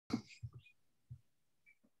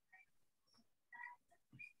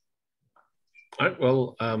Right,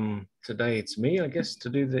 well, today it's me, I guess, to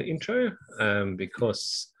do the intro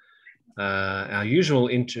because our usual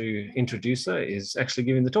introducer is actually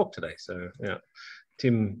giving the talk today. So, yeah,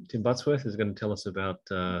 Tim Buttsworth is going to tell us about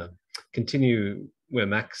continue where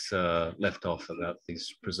Max left off about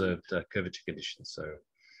these preserved curvature conditions. So,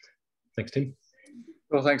 thanks, Tim.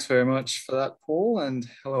 Well, thanks very much for that, Paul, and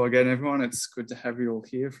hello again, everyone. It's good to have you all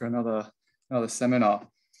here for another seminar.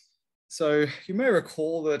 So you may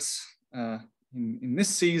recall that in this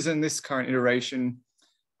season, this current iteration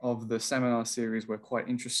of the seminar series, we're quite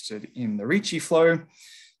interested in the Ricci Flow.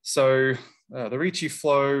 So the Ricci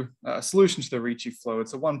Flow, solution to the Ricci Flow,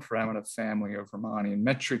 it's a one parameter family of Riemannian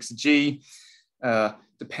metrics G,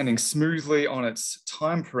 depending smoothly on its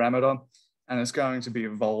time parameter, and it's going to be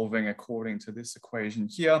evolving according to this equation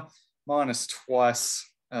here, minus twice,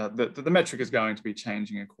 the metric is going to be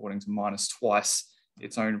changing according to minus twice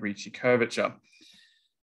its own Ricci curvature.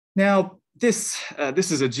 Now, this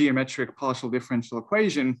is a geometric partial differential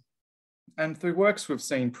equation, and through works we've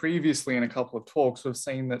seen previously in a couple of talks, we've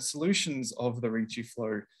seen that solutions of the Ricci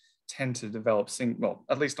flow tend to develop, well,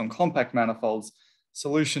 at least on compact manifolds,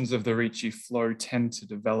 solutions of the Ricci flow tend to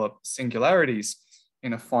develop singularities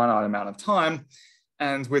in a finite amount of time.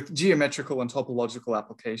 And with geometrical and topological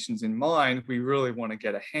applications in mind, we really want to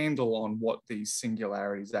get a handle on what these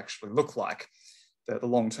singularities actually look like. The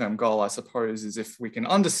long-term goal, I suppose, is if we can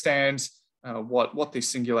understand what these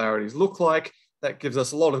singularities look like, that gives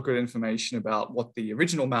us a lot of good information about what the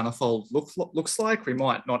original manifold looks like. We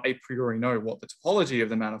might not a priori know what the topology of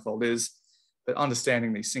the manifold is, but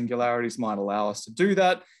understanding these singularities might allow us to do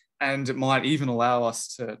that. And it might even allow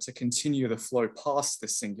us to continue the flow past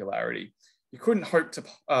this singularity. You couldn't hope to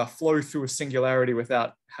flow through a singularity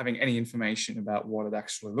without having any information about what it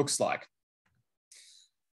actually looks like.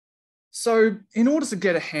 So in order to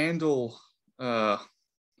get a handle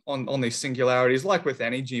on these singularities, like with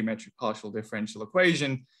any geometric partial differential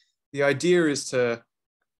equation, the idea is to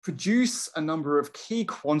produce a number of key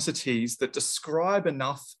quantities that describe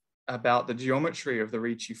enough about the geometry of the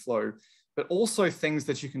Ricci flow, but also things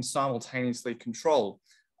that you can simultaneously control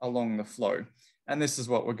along the flow. And this is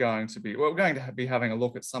what we're going to be. We're going to be having a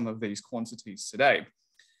look at some of these quantities today.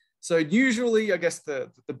 So usually, I guess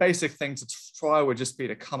the basic thing to try would just be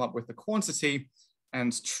to come up with the quantity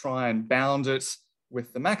and try and bound it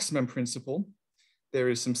with the maximum principle. There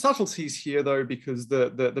is some subtleties here though, because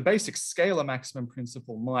the basic scalar maximum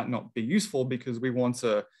principle might not be useful because we want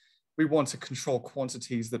to control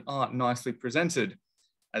quantities that aren't nicely presented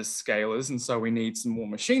as scalars. And so we need some more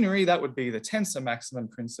machinery. That would be the tensor maximum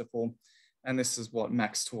principle. And this is what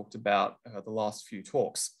Max talked about the last few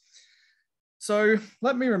talks. So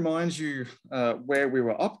let me remind you where we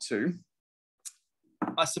were up to.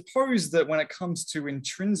 I suppose that when it comes to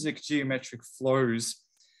intrinsic geometric flows,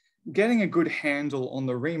 getting a good handle on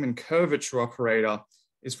the Riemann curvature operator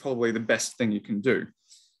is probably the best thing you can do.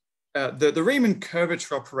 The Riemann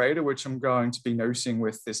curvature operator, which I'm going to be noting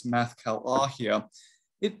with this mathcal R here,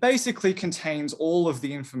 it basically contains all of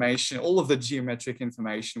the information, all of the geometric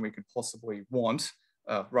information we could possibly want,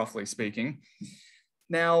 roughly speaking.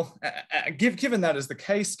 Now, given that is the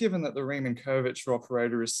case, given that the Riemann curvature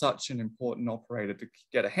operator is such an important operator to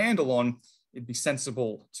get a handle on, it'd be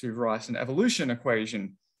sensible to write an evolution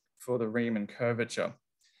equation for the Riemann curvature.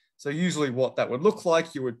 So usually what that would look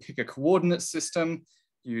like, you would pick a coordinate system,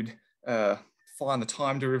 you'd find the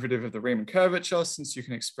time derivative of the Riemann curvature, since you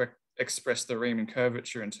can express the Riemann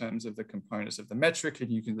curvature in terms of the components of the metric,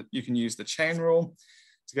 and you can use the chain rule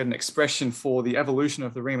to get an expression for the evolution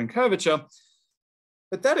of the Riemann curvature.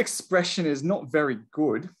 But that expression is not very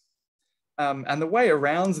good. And the way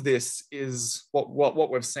around this is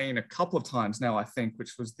what we've seen a couple of times now, I think,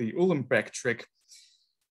 which was the Uhlenbeck trick.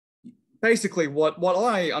 Basically, what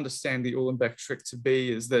I understand the Uhlenbeck trick to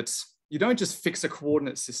be is that you don't just fix a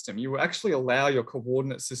coordinate system. You actually allow your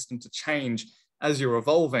coordinate system to change as you're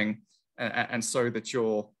evolving, and so that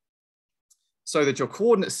your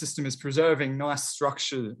coordinate system is preserving nice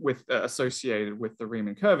structure associated with the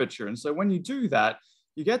Riemann curvature. And so when you do that,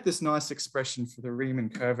 you get this nice expression for the Riemann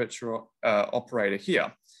curvature operator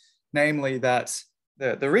here, namely that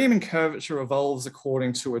the Riemann curvature evolves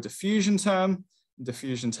according to a diffusion term,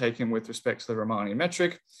 diffusion taken with respect to the Riemannian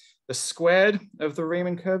metric, the squared of the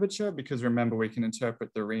Riemann curvature, because remember, we can interpret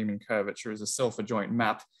the Riemann curvature as a self-adjoint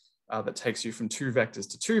map that takes you from two vectors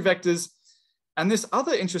to two vectors. And this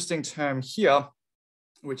other interesting term here,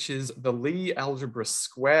 which is the Lie algebra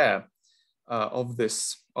square of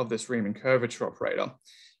this Riemann curvature operator.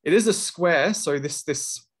 It is a square, so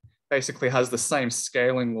this basically has the same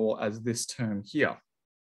scaling law as this term here.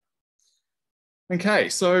 Okay,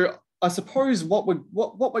 so I suppose what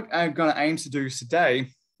we're going to aim to do today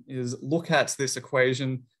is look at this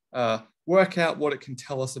equation, work out what it can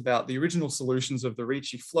tell us about the original solutions of the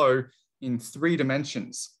Ricci flow in 3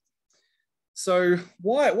 dimensions. So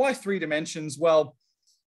why 3 dimensions? Well,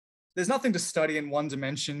 there's nothing to study in 1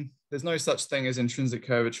 dimension. There's no such thing as intrinsic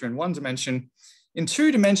curvature in 1 dimension. In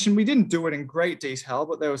 2 dimension, we didn't do it in great detail,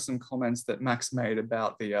 but there were some comments that Max made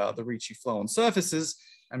about the Ricci flow on surfaces,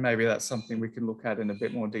 and maybe that's something we can look at in a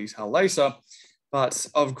bit more detail later. But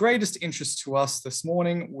of greatest interest to us this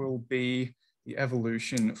morning will be the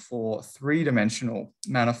evolution for 3-dimensional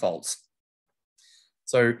manifolds.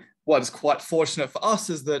 So what is quite fortunate for us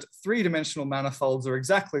is that 3-dimensional manifolds are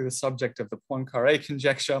exactly the subject of the Poincaré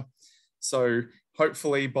conjecture. So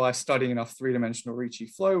hopefully by studying enough 3-dimensional Ricci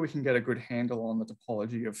flow, we can get a good handle on the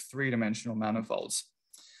topology of 3-dimensional manifolds.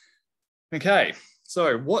 Okay,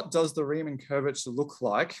 so what does the Riemann curvature look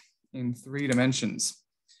like in 3 dimensions?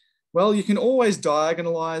 Well, you can always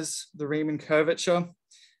diagonalize the Riemann curvature.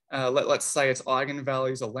 Let's say its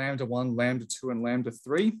eigenvalues are λ1, λ2, and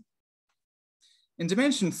λ3. In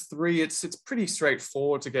dimension 3, it's pretty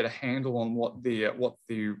straightforward to get a handle on what the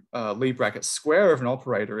Lie bracket square of an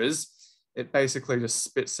operator is. It basically just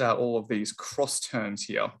spits out all of these cross terms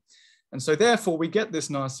here. And so therefore we get this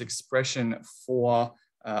nice expression for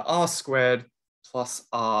r squared plus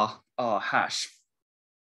r hash.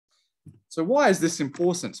 So why is this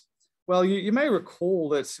important? Well, you may recall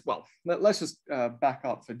that, well, let's just back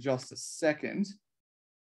up for just a second.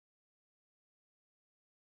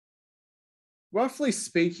 Roughly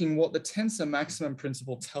speaking, what the tensor maximum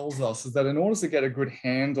principle tells us is that in order to get a good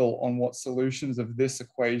handle on what solutions of this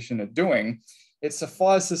equation are doing, it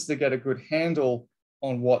suffices to get a good handle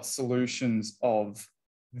on what solutions of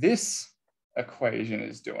this equation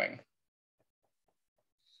is doing.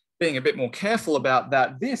 Being a bit more careful about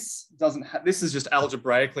that, this is just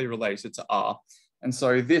algebraically related to R. And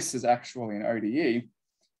so this is actually an ODE.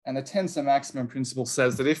 And the tensor maximum principle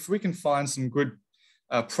says that if we can find some good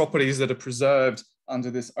properties that are preserved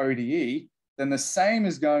under this ODE, then the same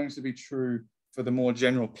is going to be true for the more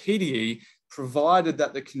general PDE, provided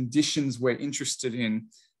that the conditions we're interested in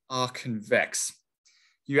are convex.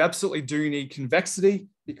 You absolutely do need convexity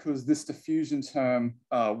because this diffusion term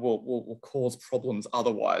will cause problems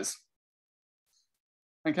otherwise.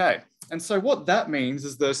 Okay, and so what that means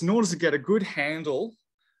is that in order to get a good handle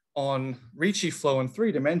on Ricci flow in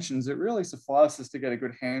 3 dimensions, it really suffices to get a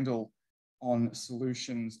good handle on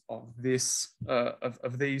solutions of this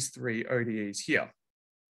of these 3 ODEs here.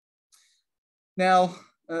 Now,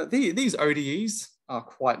 these ODEs are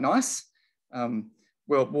quite nice.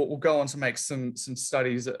 We'll go on to make some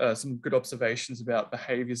studies, some good observations about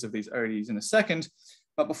behaviors of these ODEs in a second.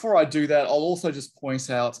 But before I do that, I'll also just point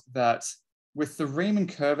out that with the Riemann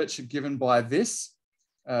curvature given by this,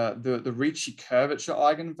 the Ricci curvature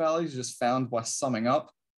eigenvalues are just found by summing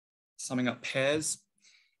up pairs.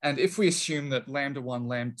 And if we assume that λ1,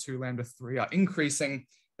 λ2, λ3 are increasing,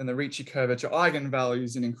 then the Ricci curvature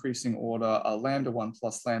eigenvalues in increasing order are λ1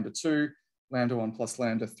 plus λ2, λ1 plus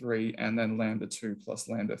λ3, and then λ2 plus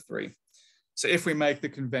λ3. So if we make the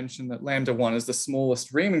convention that λ1 is the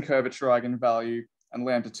smallest Riemann curvature eigenvalue and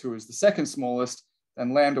λ2 is the second smallest, then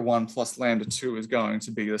λ1 plus λ2 is going to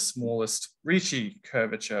be the smallest Ricci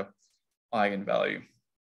curvature eigenvalue.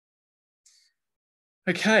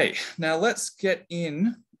 Okay, now let's get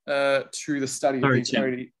in to the study of these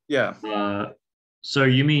already. Yeah. So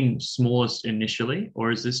you mean smallest initially,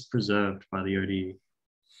 or is this preserved by the ODE?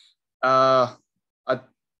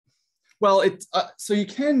 Well, so you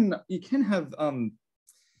can have.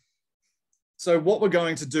 So what we're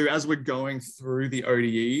going to do as we're going through the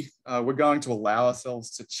ODE, we're going to allow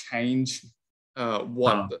ourselves to change so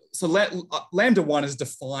λ1 is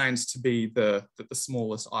defined to be the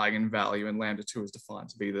smallest eigenvalue, and λ2 is defined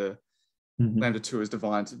to be the λ2 is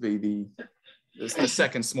defined to be the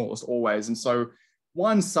second smallest always. And so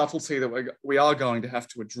one subtlety that we are going to have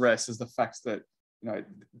to address is the fact that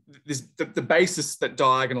the basis that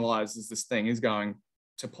diagonalizes this thing is going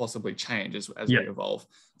to possibly change as we evolve.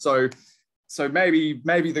 So maybe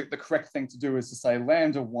the correct thing to do is to say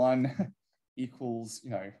λ1 equals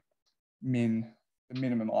the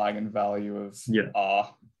minimum eigenvalue of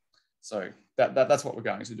R. So that's what we're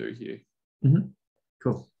going to do here.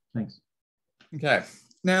 Cool, thanks. Okay,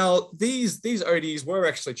 now these ODEs were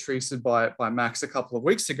actually treated by Max a couple of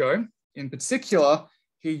weeks ago. In particular,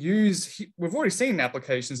 we've already seen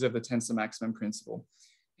applications of the tensor maximum principle.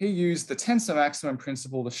 He used the tensor maximum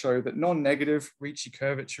principle to show that non-negative Ricci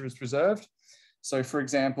curvature is preserved. So for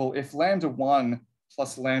example, if λ1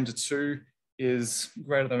 plus λ2 is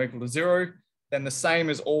greater than or equal to 0, then the same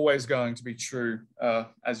is always going to be true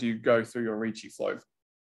as you go through your Ricci flow.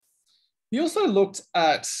 He also looked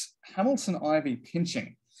at Hamilton-Ivy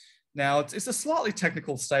pinching. Now, it's a slightly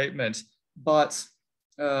technical statement, but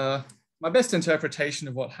my best interpretation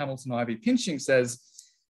of what Hamilton-Ivy pinching says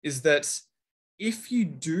is that if you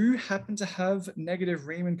do happen to have negative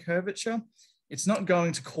Riemann curvature, it's not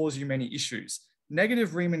going to cause you many issues.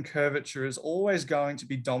 Negative Riemann curvature is always going to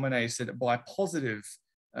be dominated by positive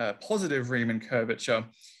Riemann curvature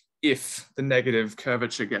if the negative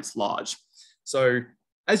curvature gets large. So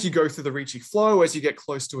as you go through the Ricci flow, as you get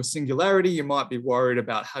close to a singularity, you might be worried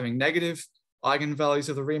about having negative eigenvalues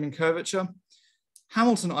of the Riemann curvature.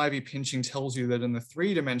 Hamilton-Ivy pinching tells you that in the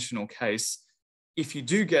three-dimensional case, if you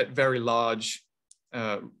do get very large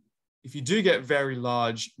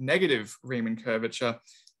negative Riemann curvature,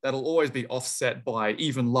 that'll always be offset by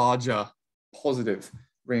even larger positive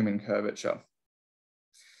Riemann curvature.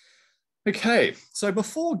 Okay, so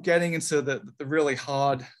before getting into the really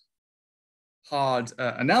hard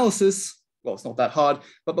analysis, well, it's not that hard,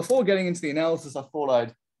 but before getting into the analysis, I thought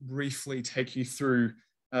I'd briefly take you through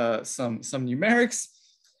some numerics.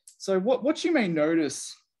 So what you may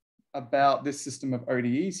notice about this system of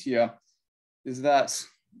ODEs here is that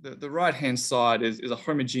the right-hand side is a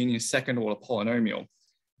homogeneous second-order polynomial.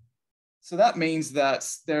 So that means that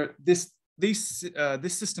this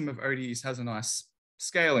system of ODEs has a nice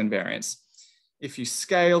scale invariance. If you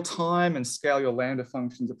scale time and scale your lambda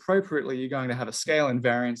functions appropriately, you're going to have a scale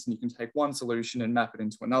invariance, and you can take one solution and map it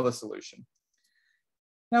into another solution.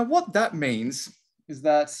 Now, what that means is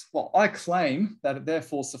that, well, I claim that it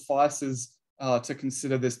therefore suffices to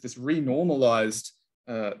consider this renormalized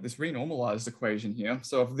equation here.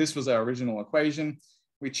 So if this was our original equation,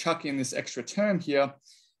 we chuck in this extra term here,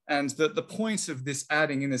 and the point of this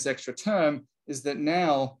adding in this extra term is that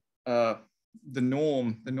now the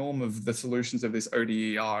norm of the solutions of this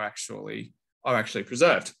ODE are actually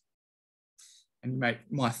preserved. And you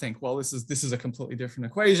might think, well, this is a completely different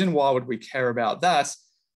equation. Why would we care about that?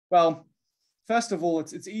 Well, first of all,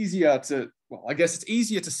 it's easier to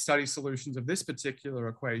study solutions of this particular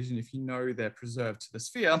equation if you know they're preserved to the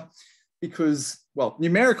sphere, because, well,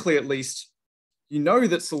 numerically at least, you know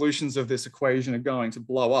that solutions of this equation are going to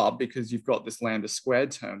blow up because you've got this lambda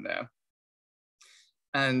squared term there.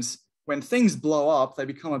 And when things blow up, they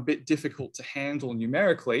become a bit difficult to handle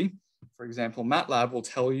numerically. For example, MATLAB will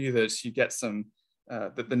tell you that you get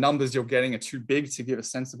that the numbers you're getting are too big to give a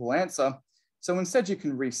sensible answer. So instead you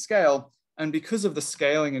can rescale. And because of the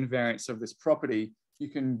scaling invariance of this property, you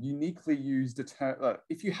can uniquely use,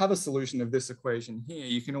 if you have a solution of this equation here,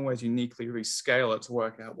 you can always uniquely rescale it to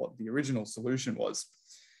work out what the original solution was.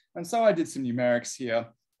 And so I did some numerics here.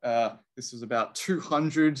 This was about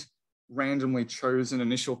 200 randomly chosen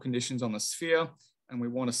initial conditions on the sphere, and we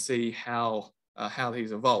want to see how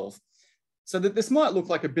these evolve. So that this might look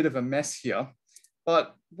like a bit of a mess here,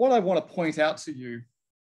 but what I want to point out to you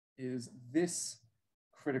is this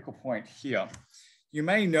critical point here. You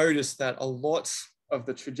may notice that a lot of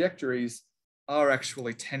the trajectories are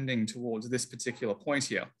actually tending towards this particular point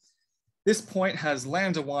here. This point has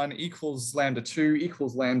lambda 1 equals lambda 2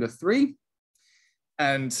 equals lambda 3,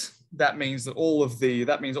 and that means that all of the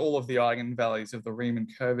eigenvalues of the Riemann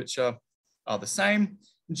curvature are the same.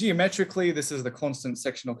 Geometrically, this is the constant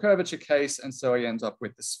sectional curvature case, and so he ends up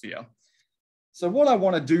with the sphere. So what I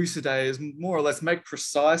want to do today is more or less make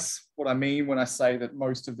precise what I mean when I say that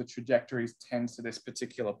most of the trajectories tend to this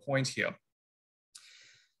particular point here.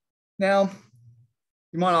 Now,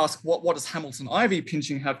 you might ask, what does Hamilton-Ivy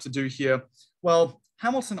pinching have to do here? Well,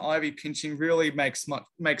 Hamilton-Ivy pinching really makes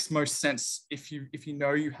most sense if you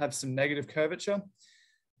know you have some negative curvature.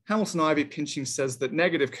 Hamilton-Ivy pinching says that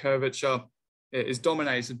negative curvature is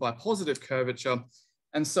dominated by positive curvature.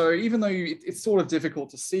 And so even though it's sort of difficult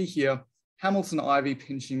to see here, Hamilton-Ivy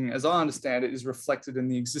pinching, as I understand it, is reflected in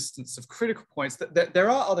the existence of critical points. There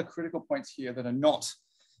are other critical points here that are not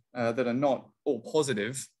all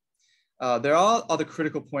positive. There are other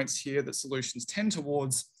critical points here that solutions tend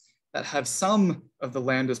towards that have some of the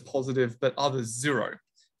lambdas positive, but others zero.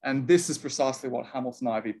 And this is precisely what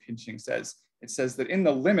Hamilton-Ivy pinching says. It says that in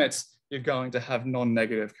the limit, you're going to have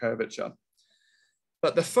non-negative curvature.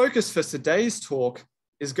 But the focus for today's talk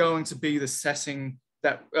is going to be the setting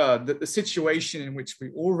that the situation in which we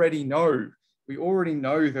already know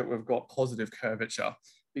that we've got positive curvature.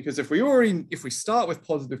 Because if we start with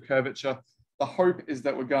positive curvature, the hope is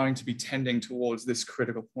that we're going to be tending towards this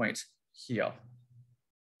critical point here.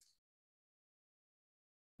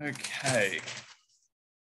 Okay,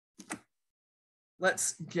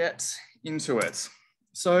 let's get into it.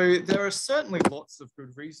 So there are certainly lots of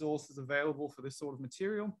good resources available for this sort of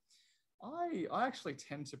material. I actually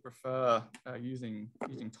tend to prefer using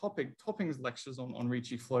toppings lectures on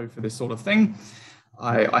Ricci Flow for this sort of thing.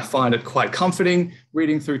 I find it quite comforting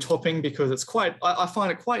reading through topping because it's I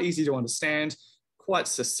find it quite easy to understand, quite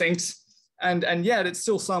succinct, and yet it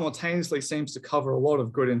still simultaneously seems to cover a lot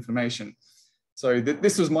of good information. So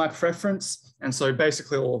this was my preference. And so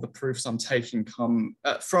basically all of the proofs I'm taking come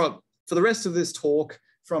for the rest of this talk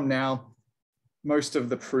from now. Most of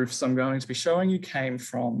the proofs I'm going to be showing you came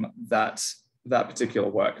from that particular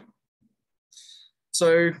work.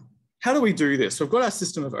 So how do we do this? We've got our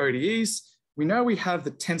system of ODEs. We know we have the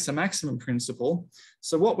tensor maximum principle.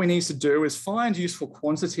 So what we need to do is find useful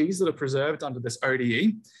quantities that are preserved under this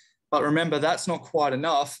ODE. But remember, that's not quite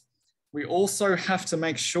enough. We also have to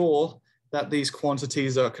make sure that these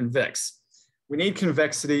quantities are convex. We need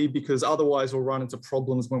convexity because otherwise we'll run into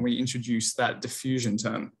problems when we introduce that diffusion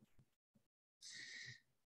term.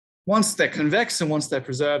 Once they're convex and once they're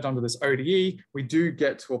preserved under this ODE, we do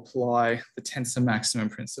get to apply the tensor maximum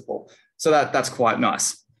principle. So that's quite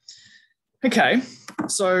nice. Okay,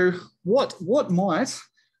 so what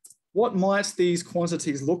might these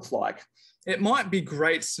quantities look like? It might be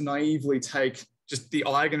great to naively take just the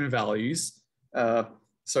eigenvalues.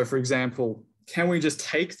 So for example, can we just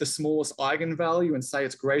take the smallest eigenvalue and say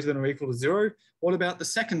it's greater than or equal to 0? What about the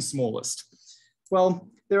second smallest? Well,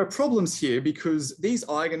 there are problems here because these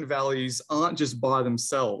eigenvalues aren't just by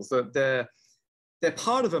themselves. They're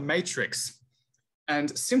part of a matrix.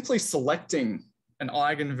 And simply selecting an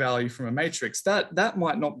eigenvalue from a matrix, that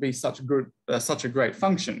might not be such a great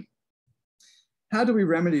function. How do we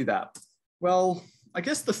remedy that? Well, I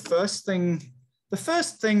guess the first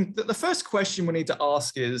question we need to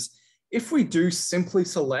ask is, if we do simply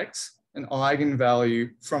select an eigenvalue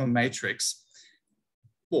from a matrix,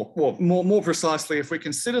 or more precisely, if we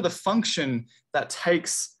consider the function that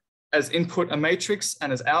takes as input a matrix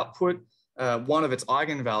and as output one of its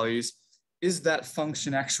eigenvalues, is that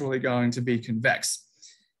function actually going to be convex?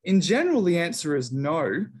 In general, the answer is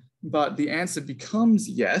no, but the answer becomes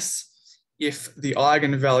yes if the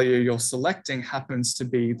eigenvalue you're selecting happens to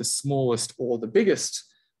be the smallest or the biggest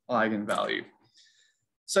eigenvalue.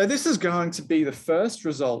 So this is going to be the first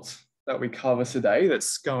result that we cover today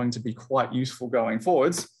that's going to be quite useful going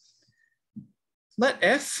forwards. Let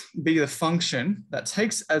f be the function that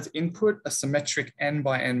takes as input a symmetric n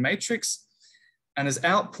by n matrix, and as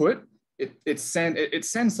output, it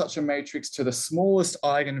sends such a matrix to the smallest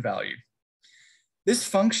eigenvalue. This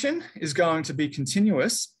function is going to be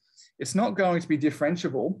continuous. It's not going to be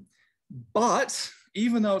differentiable, but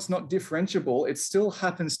even though it's not differentiable, it still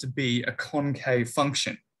happens to be a concave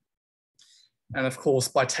function. And of course,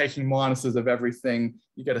 by taking minuses of everything,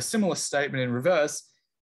 you get a similar statement in reverse.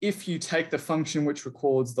 If you take the function which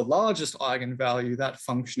records the largest eigenvalue, that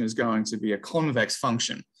function is going to be a convex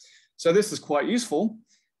function. So this is quite useful.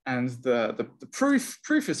 And the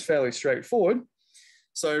proof is fairly straightforward.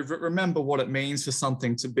 So remember what it means for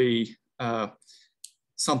something to be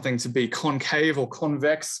concave or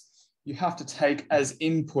convex. You have to take as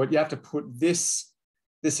input, you have to put this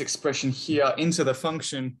expression here into the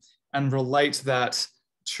function and relate that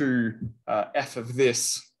to f of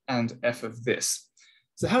this and f of this.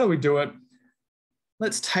 So how do we do it?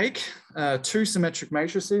 Let's take two symmetric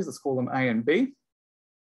matrices, let's call them A and B.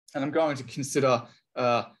 And I'm going to consider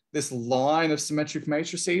this line of symmetric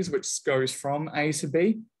matrices, which goes from A to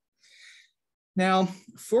B. Now,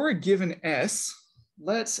 for a given S,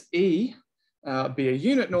 let E be a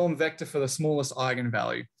unit norm vector for the smallest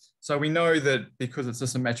eigenvalue. So we know that because it's a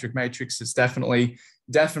symmetric matrix, it's definitely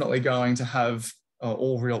going to have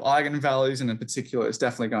all real eigenvalues, and in particular, it's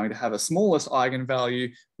definitely going to have a smallest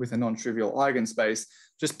eigenvalue with a non-trivial eigenspace.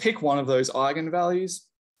 Just pick one of those eigenvalues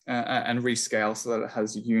and rescale so that it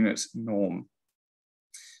has a unit norm.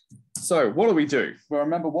 So what do we do? Well,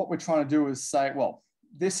 remember what we're trying to do is say, well,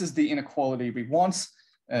 this is the inequality we want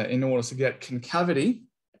in order to get concavity.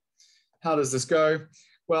 How does this go?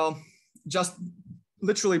 Well, just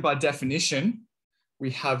literally by definition,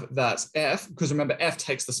 we have that f, because remember f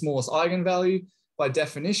takes the smallest eigenvalue. By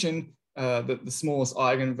definition, the smallest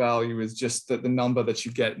eigenvalue is just the number that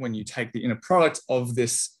you get when you take the inner product of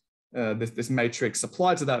this matrix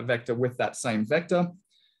applied to that vector with that same vector.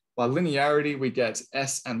 By linearity, we get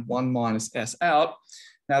s and 1 minus s out.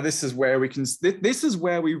 Now this is where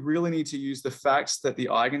we really need to use the fact that the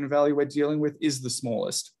eigenvalue we're dealing with is the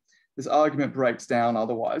smallest. This argument breaks down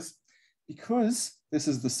otherwise. Because this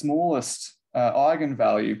is the smallest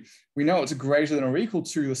eigenvalue, we know it's greater than or equal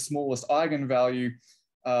to the smallest eigenvalue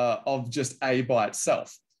of just A by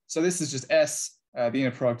itself. So this is just S, the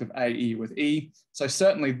inner product of AE with E. So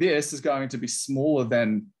certainly this is going to be smaller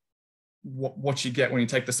than what you get when you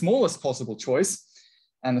take the smallest possible choice.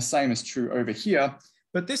 And the same is true over here.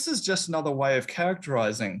 But this is just another way of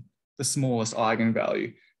characterizing the smallest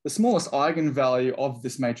eigenvalue. The smallest eigenvalue of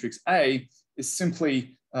this matrix A is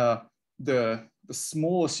simply the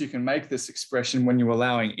smallest you can make this expression when you're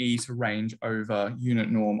allowing E to range over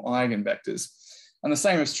unit norm eigenvectors. And the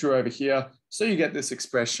same is true over here. So you get this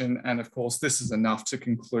expression, and of course, this is enough to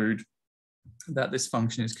conclude that this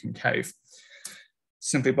function is concave.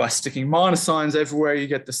 Simply by sticking minus signs everywhere, you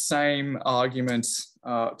get the same argument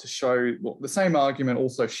to show, well, the same argument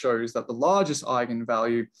also shows that the largest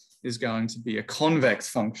eigenvalue is going to be a convex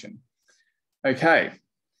function. Okay,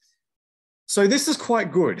 so this is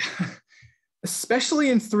quite good,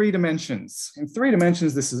 especially in 3 dimensions. In 3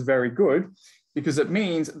 dimensions, this is very good because it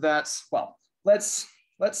means that, well, let's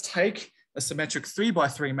take a symmetric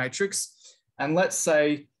 3×3 matrix, and let's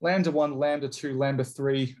say lambda 1, lambda 2, lambda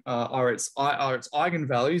 3 are its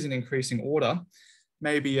eigenvalues in increasing order.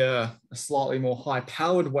 Maybe a slightly more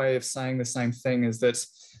high-powered way of saying the same thing is that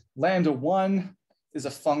lambda 1 is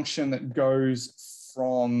a function that goes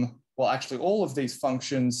from, well, actually all of these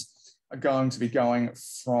functions are going to be going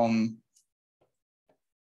from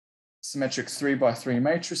symmetric 3×3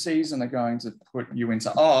 matrices, and they're going to put you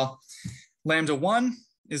into R. Lambda 1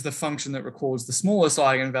 is the function that records the smallest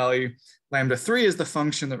eigenvalue. Lambda 3 is the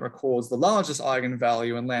function that records the largest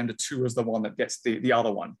eigenvalue, and lambda 2 is the one that gets the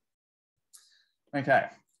other one. Okay,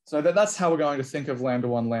 so that's how we're going to think of lambda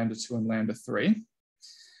 1, lambda 2, and lambda 3.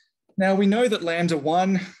 Now we know that lambda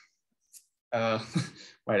 1,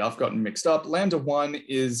 wait, I've gotten mixed up. Lambda 1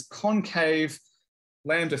 is concave,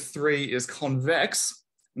 lambda 3 is convex.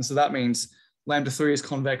 And so that means lambda 3 is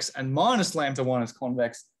convex and minus lambda 1 is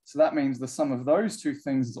convex. So that means the sum of those two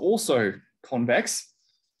things is also convex.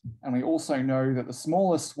 And we also know that the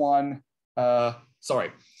smallest one,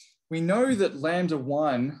 we know that lambda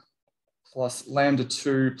 1 plus lambda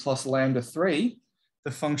 2 plus lambda 3,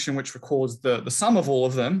 the function which records the sum of all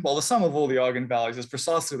of them, well, the sum of all the eigenvalues is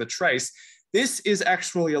precisely the trace. This is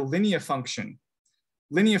actually a linear function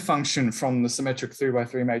from the symmetric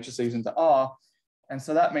 3×3 matrices into R. And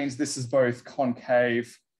so that means this is both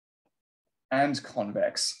concave and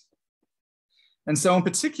convex. And so in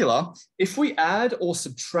particular, if we add or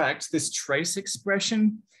subtract this trace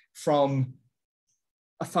expression from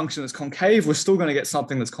a function that's concave, we're still going to get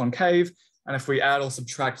something that's concave. And if we add or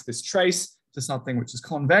subtract this trace to something which is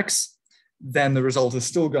convex, then the result is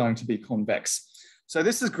still going to be convex. So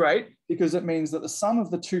this is great because it means that the sum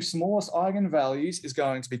of the two smallest eigenvalues is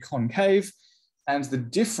going to be concave, and the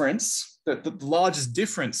difference, the largest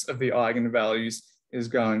difference of the eigenvalues is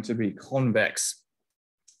going to be convex.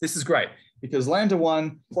 This is great because lambda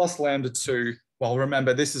 1 plus lambda 2, well,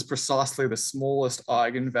 remember, this is precisely the smallest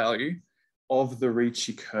eigenvalue of the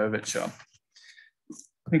Ricci curvature.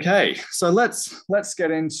 Okay, so let's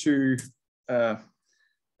get into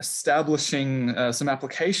establishing some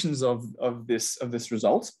applications of this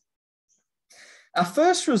result. Our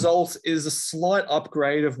first result is a slight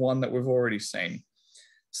upgrade of one that we've already seen.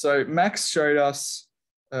 So Max showed us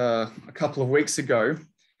a couple of weeks ago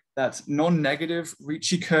that non-negative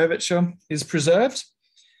Ricci curvature is preserved.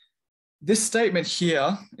 This statement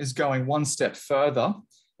here is going one step further.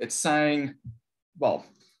 It's saying, well,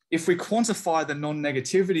 if we quantify the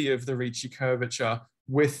non-negativity of the Ricci curvature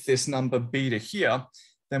with this number beta here,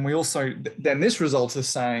 then this result is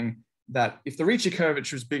saying that if the Ricci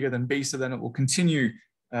curvature is bigger than beta, then it will continue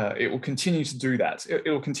to do that. It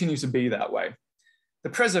will continue to be that way. The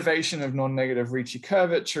preservation of non-negative Ricci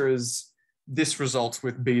curvature is this result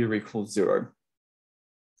with beta equals 0.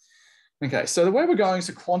 Okay, so the way we're going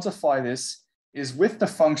to quantify this is with the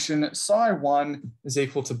function psi1 is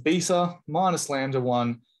equal to beta minus lambda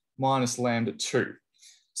 1 minus lambda 2.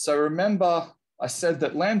 So remember, I said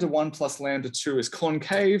that lambda 1 plus lambda 2 is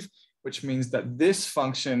concave, which means that this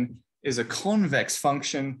function is a convex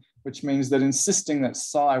function, which means that insisting that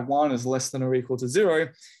psi1 is less than or equal to 0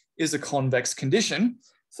 is a convex condition.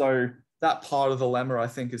 So that part of the lemma, I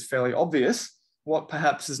think, is fairly obvious. What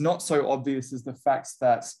perhaps is not so obvious is the fact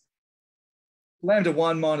that lambda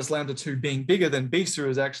 1 minus lambda 2 being bigger than beta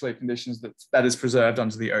is actually a condition that is preserved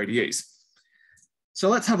under the ODEs. So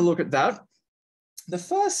let's have a look at that. The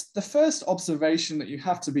first observation that you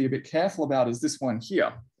have to be a bit careful about is this one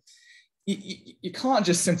here. You can't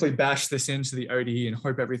just simply bash this into the ODE and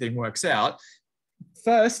hope everything works out.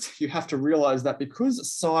 First, you have to realize that because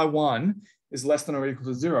psi1 is less than or equal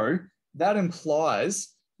to 0, that implies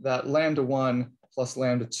that lambda 1 plus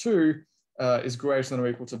lambda 2 is greater than or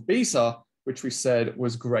equal to beta, which we said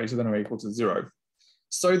was greater than or equal to 0.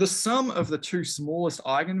 So the sum of the two smallest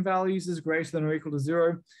eigenvalues is greater than or equal to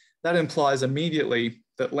 0. that implies immediately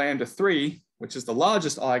that lambda 3, which is the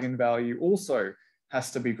largest eigenvalue, also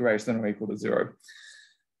has to be greater than or equal to 0.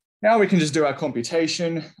 Now we can just do our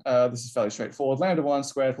computation. This is fairly straightforward. Lambda 1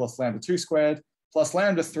 squared plus lambda 2 squared plus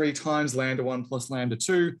lambda 3 times lambda 1 plus lambda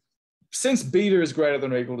 2. Since beta is greater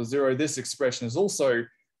than or equal to 0, this expression is also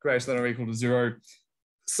greater than or equal to 0.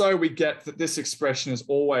 So we get that this expression is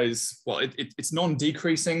always, well, it's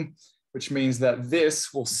non-decreasing, which means that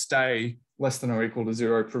this will stay less than or equal to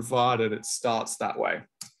 0, provided it starts that way.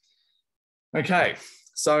 Okay,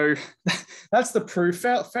 so that's the proof.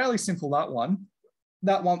 Fairly simple, that one.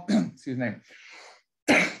 That one, excuse me.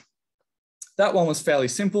 That one was fairly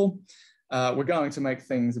simple. We're going to make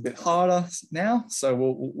things a bit harder now, so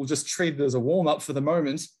we'll just treat it as a warm-up for the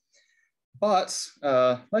moment. But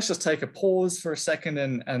let's just take a pause for a second,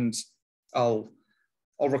 and I'll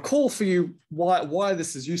recall for you why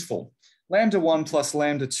this is useful. Lambda 1 plus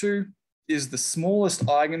lambda 2 is the smallest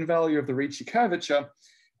eigenvalue of the Ricci curvature,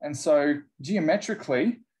 and so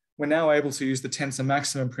geometrically, we're now able to use the tensor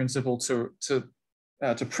maximum principle to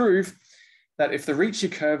prove that if the Ricci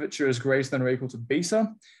curvature is greater than or equal to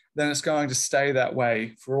beta, then it's going to stay that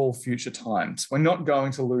way for all future times. We're not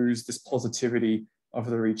going to lose this positivity of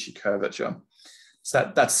the Ricci curvature.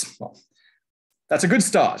 So that's a good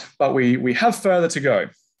start, but we have further to go.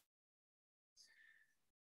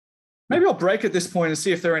 Maybe I'll break at this point and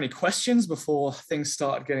see if there are any questions before things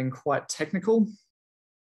start getting quite technical.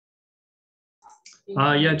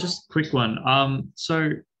 Yeah, just a quick one.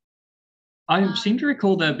 So I seem to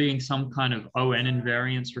recall there being some kind of ON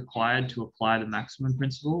invariance required to apply the maximum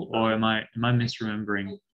principle, or am I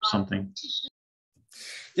misremembering something?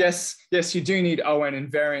 Yes, you do need ON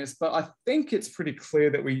invariance, but I think it's pretty clear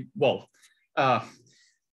that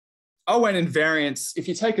ON invariance, if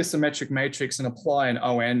you take a symmetric matrix and apply an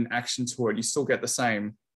ON action to it, you still get the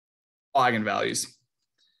same eigenvalues.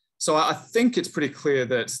 So I think it's pretty clear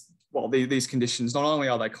that, well, these conditions, not only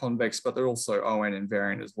are they convex, but they're also ON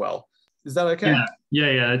invariant as well. Is that okay?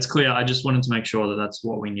 Yeah, it's clear. I just wanted to make sure that that's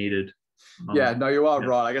what we needed. Yeah, no, you are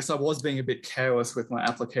right. I guess I was being a bit careless with my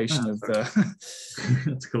application of the...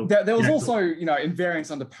 That's cool. There was also,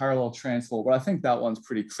 invariance under parallel transform, but I think that one's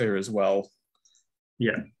pretty clear as well.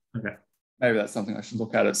 Yeah, okay. Maybe that's something I should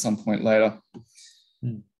look at some point later.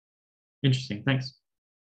 Interesting, thanks.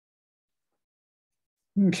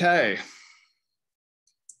 Okay.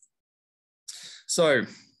 So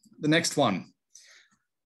the next one.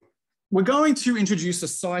 We're going to introduce a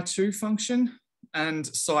psi2 function and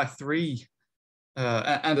psi3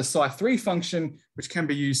 and a psi3 function, which can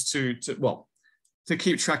be used to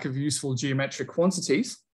keep track of useful geometric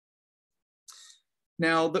quantities.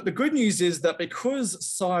 Now, the good news is that because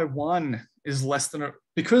psi1 is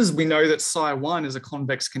because we know that psi1 is a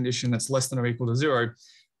convex condition that's less than or equal to 0,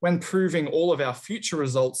 when proving all of our future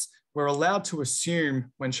results, we're allowed to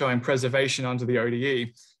assume, when showing preservation under the ODE,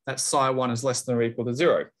 that psi1 is less than or equal to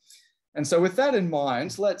 0. And so with that in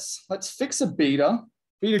mind, let's fix a beta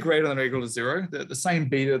greater than or equal to 0, the same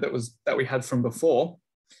beta that we had from before.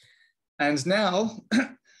 And now,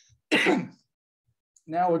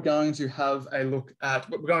 now we're going to have a look at,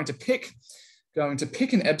 we're going to pick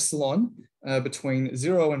an epsilon between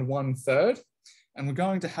 0 and 1/3, and we're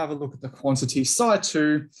going to have a look at the quantity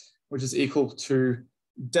psi2, which is equal to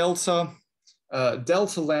delta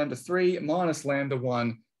lambda 3 minus lambda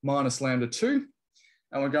 1 minus lambda 2.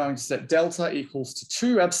 And we're going to set delta equals to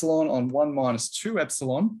 2 epsilon on 1 minus 2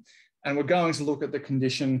 epsilon. And we're going to look at the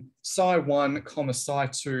condition psi1 comma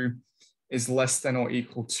psi2 is less than or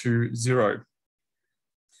equal to 0.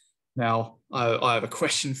 Now, I have a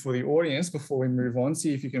question for the audience before we move on,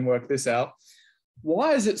 see if you can work this out.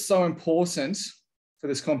 Why is it so important for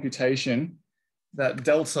this computation that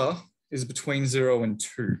delta is between 0 and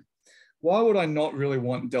 2? Why would I not really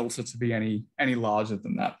want delta to be any larger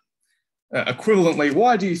than that? Equivalently,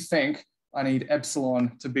 why do you think I need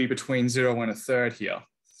epsilon to be between 0 and 1/3 here?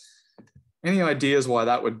 Any ideas why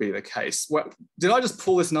that would be the case? Did I just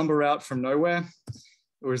pull this number out from nowhere?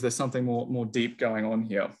 Or is there something more deep going on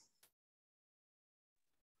here?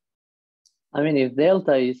 I mean, if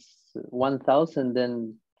delta is 1,000,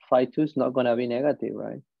 then phi2 is not going to be negative,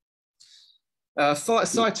 right?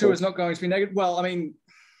 Psi2 is not going to be negative. Well, I mean,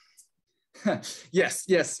 yes,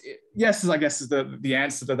 I guess is the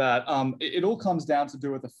answer to that. It all comes down to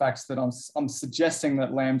do with the facts that I'm suggesting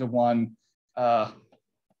that lambda 1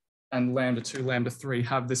 and lambda 2, lambda 3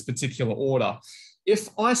 have this particular order. If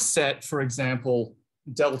I set, for example,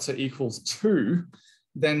 delta equals 2,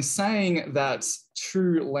 then saying that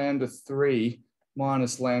 2 lambda 3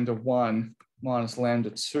 minus lambda 1 minus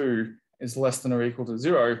lambda 2 is less than or equal to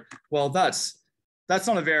 0, well, that's that's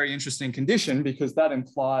not a very interesting condition because that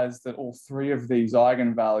implies that all three of these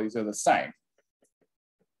eigenvalues are the same.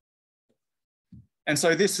 And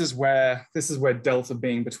so this is where delta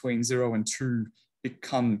being between 0 and 2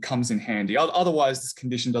 comes in handy. Otherwise, this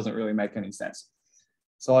condition doesn't really make any sense.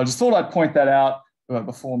 So I just thought I'd point that out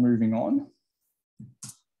before moving on.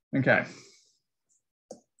 Okay.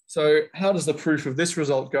 So how does the proof of this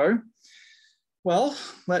result go? Well,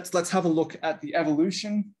 let's have a look at the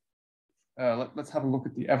evolution. Let's have a look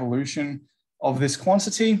at the evolution of this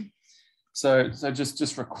quantity. So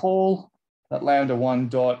just recall that lambda 1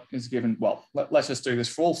 dot is given, well, let's just do this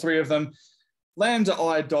for all three of them. Lambda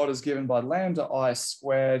I dot is given by lambda I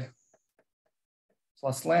squared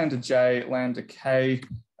plus lambda j, lambda k.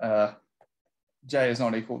 J is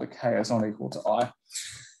not equal to k, is not equal to I.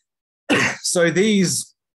 So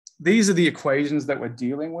these are the equations that we're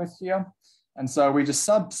dealing with here. And so we just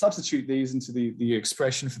substitute these into the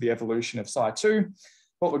expression for the evolution of psi2.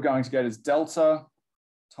 What we're going to get is delta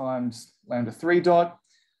times lambda 3 dot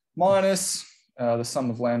minus the sum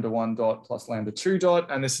of lambda 1 dot plus lambda 2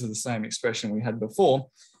 dot. And this is the same expression we had before.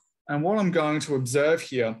 And what I'm going to observe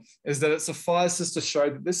here is that it suffices to show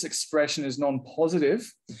that this expression is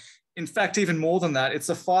non-positive. In fact, even more than that, it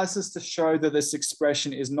suffices to show that this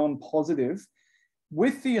expression is non-positive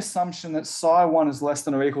with the assumption that psi1 is less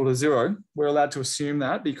than or equal to 0. We're allowed to assume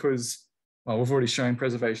that because, well, we've already shown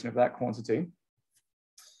preservation of that quantity.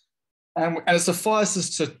 And it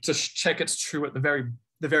suffices to check it's true at the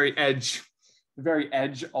very edge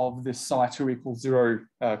of this psi2 equals 0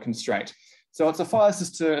 constraint. So it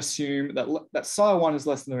suffices to assume that psi1 is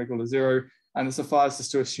less than or equal to 0, and it suffices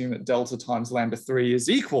to assume that delta times lambda 3 is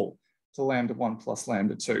equal to lambda 1 plus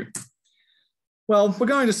lambda 2. Well, we're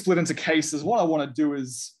going to split into cases. What I want to do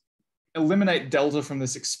is eliminate delta from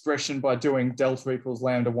this expression by doing delta equals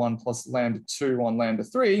lambda 1 plus lambda 2 on lambda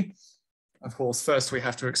 3. Of course, first we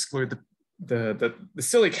have to exclude the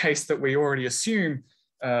silly case that we already assume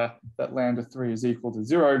that lambda 3 is equal to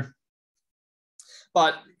 0.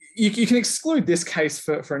 But you can exclude this case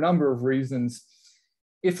for a number of reasons.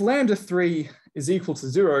 If lambda 3 is equal to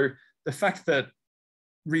 0, the fact that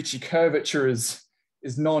Ricci curvature is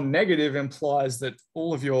non-negative implies that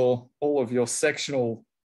all of your sectional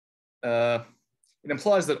it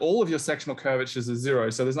implies that all of your sectional curvatures are 0.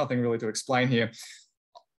 So there's nothing really to explain here.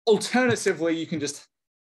 Alternatively, you can just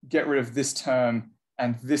get rid of this term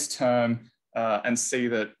and see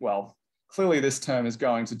that, well, clearly this term is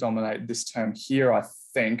going to dominate this term here, I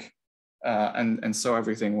think, and so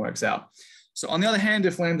everything works out. So on the other hand,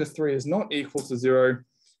 if lambda 3 is not equal to 0,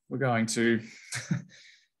 we're going to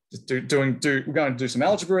just we're going to do some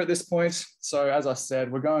algebra at this point. So as I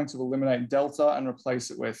said, we're going to eliminate delta and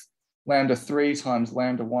replace it with lambda 3 times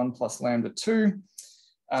lambda 1 plus lambda 2.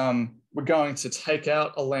 We're going to take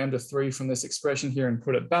out a lambda 3 from this expression here and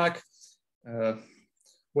put it back.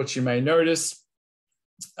 What you may notice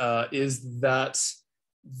is that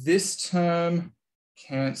this term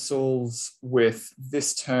cancels with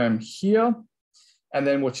this term here. And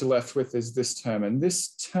then what you're left with is this term and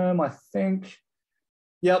this term, I think.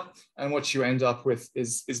 Yep, and what you end up with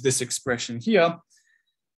is this expression here.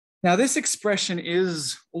 Now this expression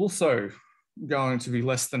is also going to be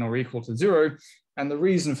less than or equal to 0. And the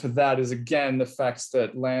reason for that is, again, the fact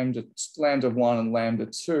that lambda 1 and lambda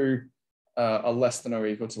 2 are less than or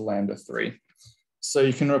equal to lambda 3. So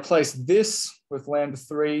you can replace this with lambda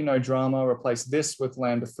 3, no drama, replace this with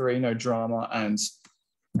lambda 3, no drama, and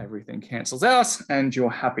everything cancels out and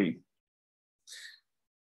you're happy.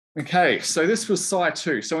 Okay, so this was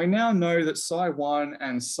psi2. So we now know that psi1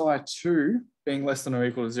 and psi2 being less than or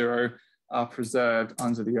equal to 0 are preserved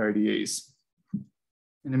under the ODEs.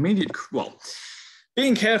 An immediate, well,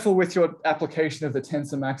 being careful with your application of the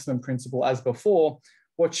tensor maximum principle as before,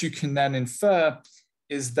 what you can then infer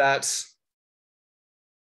is that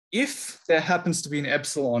if there happens to be an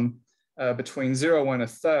epsilon between 0 and a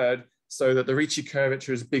third, so that the Ricci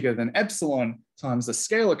curvature is bigger than epsilon times the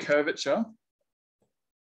scalar curvature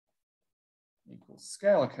equals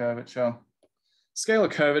scalar curvature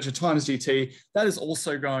times gt, that is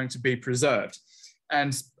also going to be preserved.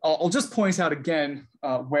 And I'll just point out again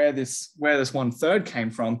where this 1/3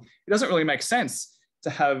 came from. It doesn't really make sense to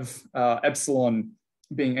have epsilon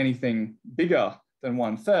being anything bigger than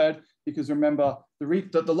 1/3, because remember,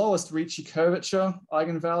 the lowest Ricci curvature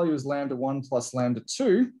eigenvalue is lambda 1 plus lambda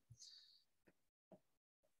 2.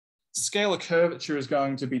 Scalar curvature is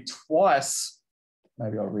going to be twice,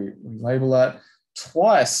 maybe I'll relabel that,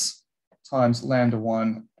 twice times lambda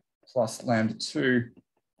 1 plus lambda 2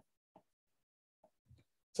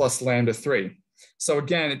 plus lambda 3. So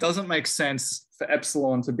again, it doesn't make sense for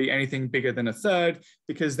epsilon to be anything bigger than a third,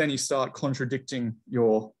 because then you start contradicting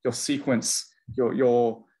your sequence,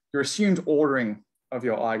 your assumed ordering of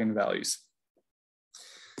your eigenvalues.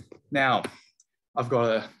 Now, I've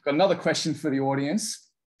got another question for the audience.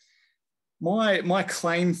 My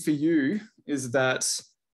claim for you is that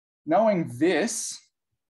knowing this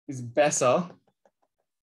is better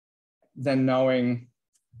than knowing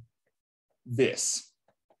this.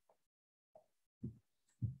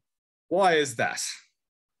 Why is that?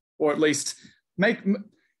 Or at least make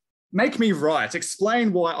me right.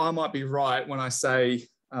 Explain why I might be right when I say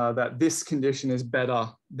that this condition is better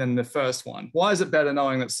than the first one. Why is it better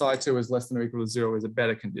knowing that psi2 is less than or equal to 0 is a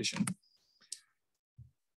better condition?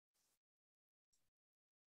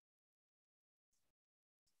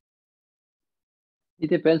 It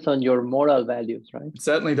depends on your moral values, right? It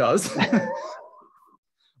certainly does.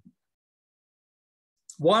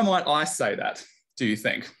 Why might I say that, do you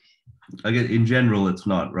think? I get in general it's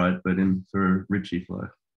not, right? But for Ricci Flow.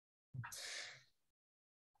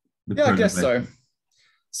 Yeah, I guess so.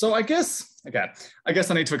 So I guess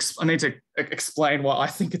I need to explain why I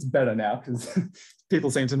think it's better now, because people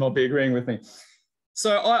seem to not be agreeing with me.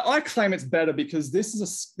 So I claim it's better because this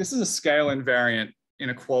is a scale invariant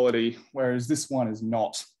inequality, whereas this one is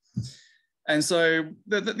not. And so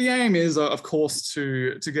the aim is, of course,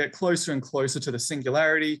 to get closer and closer to the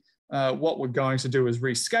singularity. What we're going to do is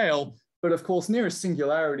rescale. But of course, near a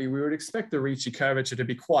singularity, we would expect the Ricci curvature to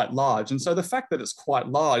be quite large. And so the fact that it's quite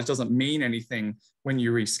large doesn't mean anything when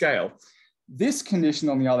you rescale. This condition,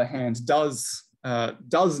 on the other hand, does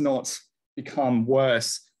not become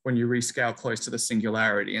worse when you rescale close to the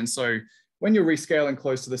singularity. And so when you're rescaling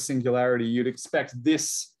close to the singularity, you'd expect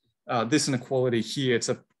this inequality here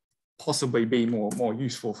to possibly be more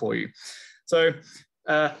useful for you. So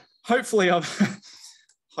hopefully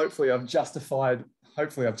I've justified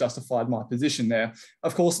my position there.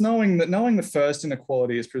 Of course, knowing the first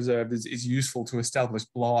inequality is preserved is useful to establish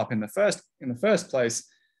blow up in the first place,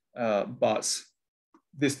 but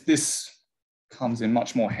this comes in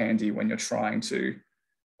much more handy when you're trying to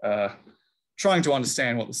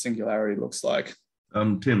understand what the singularity looks like.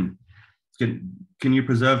 Tim, can you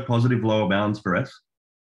preserve positive lower bounds for S?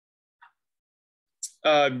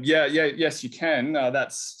 Yes, you can.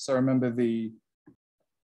 So remember the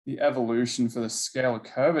evolution for the scalar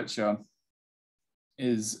curvature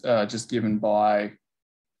is just given by,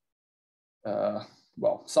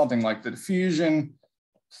 something like the diffusion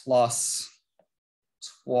plus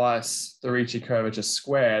twice the Ricci curvature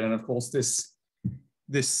squared. And of course,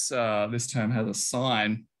 this term has a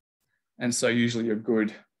sign. And so usually you're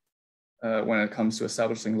good when it comes to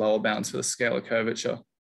establishing lower bounds for the scalar curvature.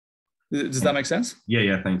 Does that make sense?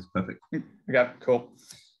 Yeah, thanks. Perfect. Okay, cool.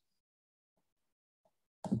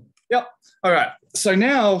 Yep. All right. So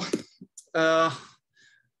now I'll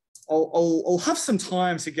have some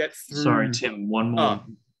time to get through. Sorry, Tim, one more.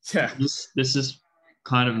 Yeah. This is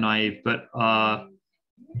kind of naive, but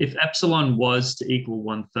if epsilon was to equal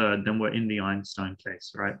 1/3, then we're in the Einstein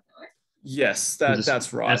case, right? Yes,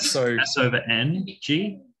 that's right. So S over N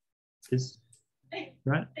G is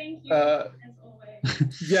right. Thank you. As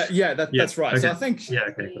always. That's right. Okay. So I think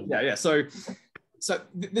Okay. Cool. yeah. So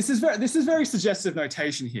this is very suggestive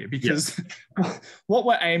notation here, because what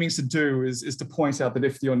we're aiming to do is to point out that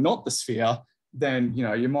if you're not the sphere, then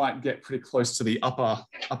you might get pretty close to the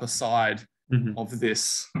upper side of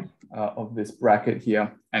this bracket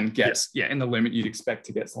here, and get in the limit you'd expect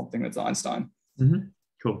to get something that's Einstein.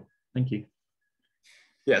 Cool. Thank you.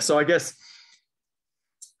 Yeah. So I guess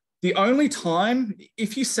the only time,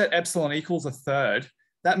 if you set epsilon equals 1/3,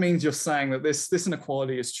 that means you're saying that this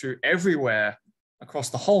inequality is true everywhere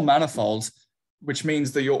across the whole manifold, which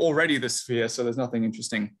means that you're already the sphere, so there's nothing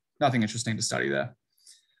interesting to study there.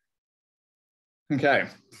 Okay.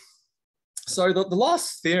 So the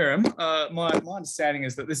last theorem, my understanding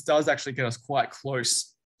is that this does actually get us quite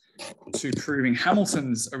close to proving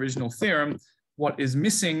Hamilton's original theorem. What is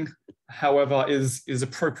missing, however, is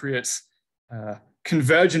appropriate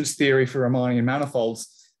convergence theory for Riemannian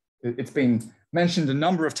manifolds. It's been mentioned a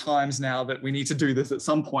number of times now that we need to do this at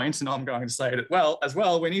some point, and I'm going to say it as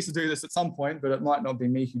well. We need to do this at some point, but it might not be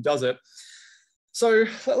me who does it. So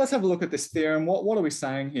let's have a look at this theorem. What are we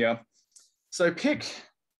saying here? So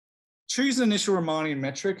choose an initial Riemannian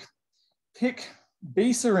metric, pick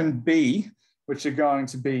beta and B, which are going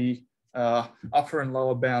to be upper and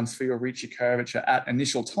lower bounds for your Ricci curvature at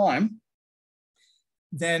initial time.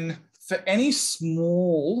 Then for any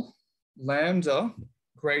small lambda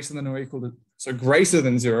greater than or equal to, so greater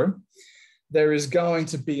than 0, there is going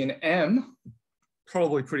to be an M,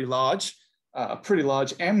 probably pretty large, a pretty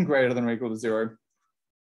large m greater than or equal to 0,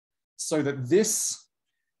 so that this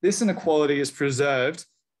inequality is preserved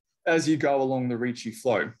as you go along the Ricci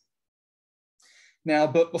flow. Now,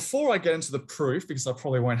 but before I get into the proof, because I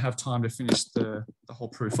probably won't have time to finish the whole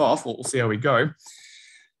proof off, we'll see how we go.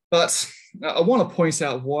 But I want to point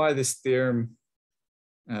out why this theorem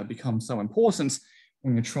becomes so important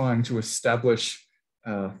when you're trying to establish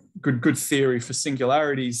good theory for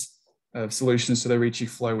singularities of solutions to the Ricci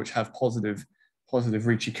flow which have positive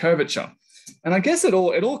Ricci curvature. And I guess it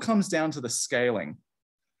all comes down to the scaling.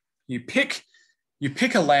 You pick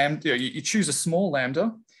a lambda, you choose a small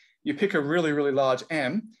lambda, you pick a really large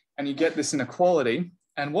m, and you get this inequality.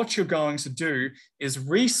 And what you're going to do is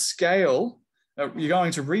rescale. You're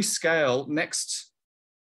going to rescale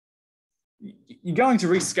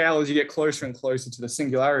as you get closer and closer to the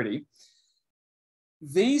singularity.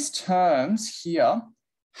 These terms here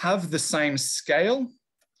have the same scale,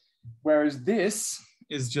 whereas this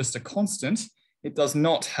is just a constant. It does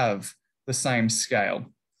not have the same scale.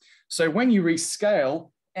 So when you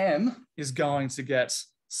rescale, m is going to get,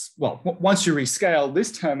 well, once you rescale,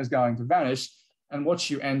 this term is going to vanish. And what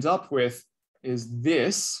you end up with is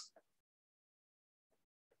this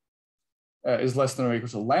is less than or equal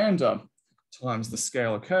to lambda times the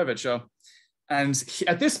scalar curvature. And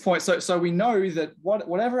at this point, so we know that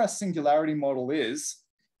whatever our singularity model is,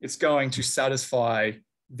 it's going to satisfy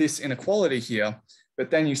this inequality here. But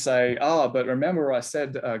then you say, but remember I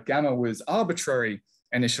said gamma was arbitrary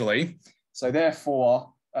initially. So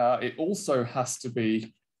therefore, it also has to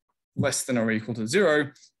be less than or equal to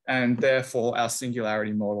 0. And therefore, our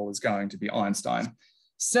singularity model is going to be Einstein.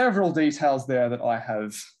 Several details there that I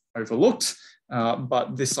have overlooked,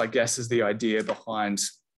 but this, I guess, is the idea behind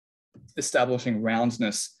establishing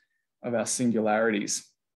roundness of our singularities.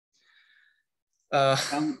 I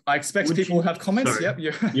expect people will have comments. Sorry.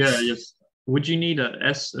 Yep. Yes. Would you need a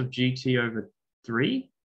S of GT over 3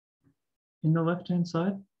 in the left-hand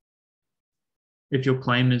side? If your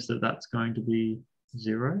claim is that that's going to be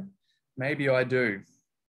 0? Maybe I do.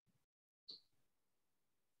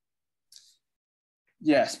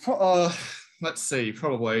 Yes. Let's see.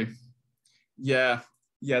 Probably. Yeah.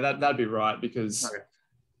 That'd be right because. Okay.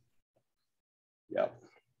 Yeah.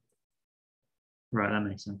 Right. That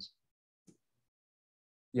makes sense.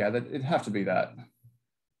 Yeah, it'd have to be that.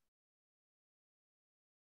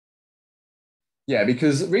 Yeah,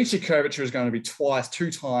 because Ricci curvature is going to be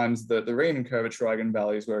 2 times the Riemann curvature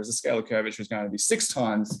eigenvalues, whereas the scalar curvature is going to be 6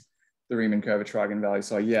 times the Riemann curvature eigenvalue.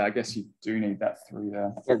 So yeah, I guess you do need that 3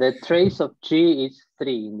 there. Yeah, the trace of G is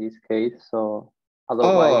 3 in this case. So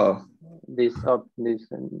otherwise, this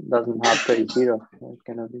doesn't have trace 0. It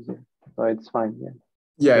cannot be 0. So it's fine.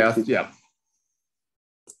 Yeah. Yeah.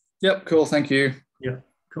 Yep. Cool. Thank you. Yeah.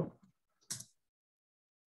 Cool.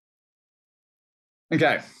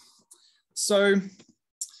 Okay. So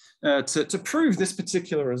to prove this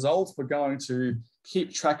particular result, we're going to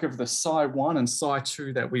keep track of the psi1 and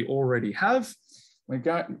psi2 that we already have.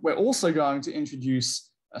 We're also going to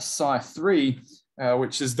introduce a psi3,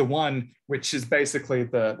 which is the one which is basically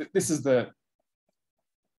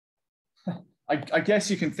I guess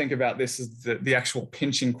you can think about this as the actual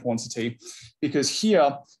pinching quantity, because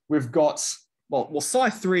here we've got, well,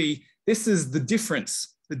 psi3, this is the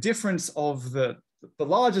difference of the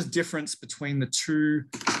largest difference between the two,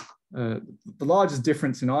 the largest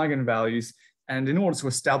difference in eigenvalues. And in order to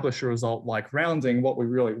establish a result like rounding, what we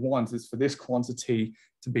really want is for this quantity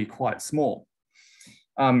to be quite small.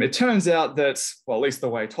 It turns out that, well, at least the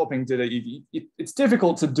way Topping did it, it's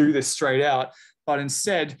difficult to do this straight out, but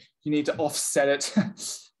instead you need to offset it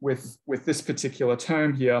with this particular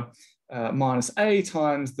term here, minus a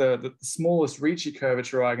times the smallest Ricci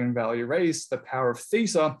curvature eigenvalue raised to the power of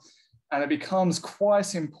theta. And it becomes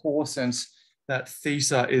quite important that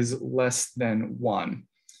theta is less than 1.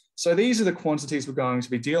 So these are the quantities we're going to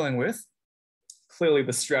be dealing with. Clearly,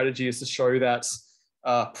 the strategy is to show that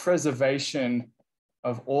preservation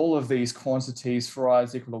of all of these quantities for I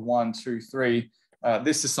is equal to 1, 2, 3.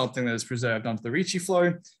 This is something that is preserved under the Ricci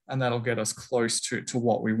flow, and that'll get us close to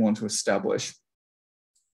what we want to establish.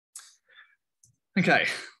 Okay.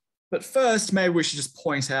 But first, maybe we should just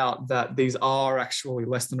point out that these are actually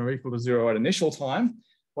less than or equal to 0 at initial time.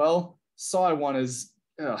 Well, psi1 is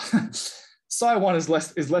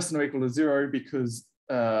less than or equal to 0 because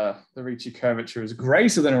the Ricci curvature is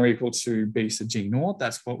greater than or equal to b sub g naught.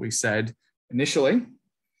 That's what we said initially.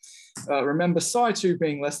 Remember, psi2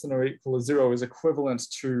 being less than or equal to 0 is equivalent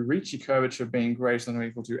to Ricci curvature being greater than or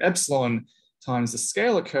equal to epsilon times the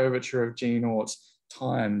scalar curvature of g naught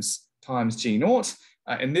times g naught.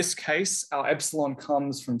 In this case, our epsilon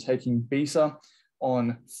comes from taking beta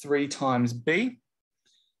on 3 times b.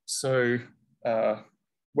 So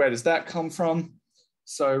where does that come from?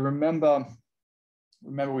 So remember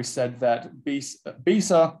we said that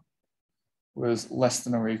beta was less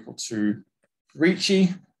than or equal to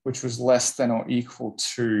Ricci, which was less than or equal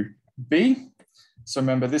to b. So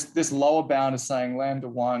remember this lower bound is saying lambda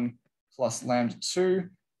 1 plus lambda 2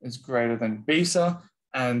 is greater than beta,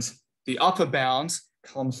 and the upper bound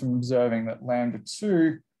comes from observing that lambda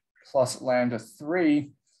 2 plus lambda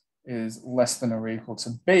 3 is less than or equal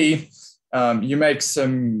to b. You make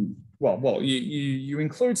some, you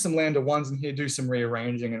include some lambda 1s in here, do some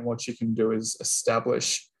rearranging, and what you can do is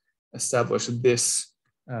establish this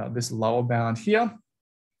lower bound here.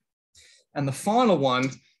 And the final one,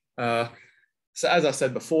 so as I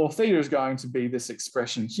said before, theta is going to be this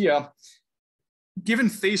expression here. Given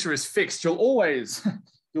theta is fixed, you'll always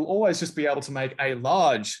just be able to make a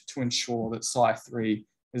large to ensure that psi3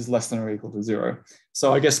 is less than or equal to 0.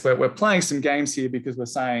 So I guess we're playing some games here because we're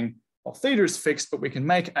saying, well, theta is fixed, but we can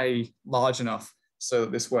make a large enough so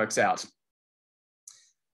that this works out.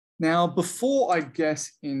 Now, before I get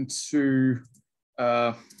into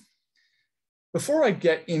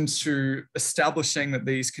establishing that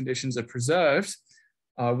these conditions are preserved,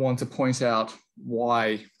 I want to point out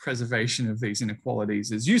why preservation of these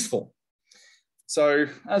inequalities is useful. So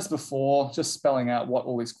as before, just spelling out what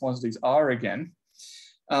all these quantities are again.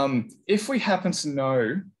 If we happen to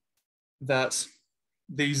know that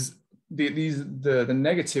the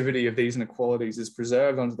negativity of these inequalities is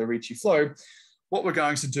preserved under the Ricci flow, what we're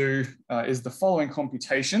going to do is the following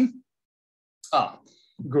computation.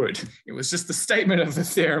 Good. It was just the statement of the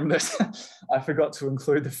theorem that I forgot to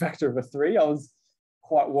include the factor of a 3. I was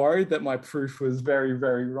quite worried that my proof was very,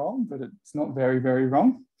 very wrong, but it's not very, very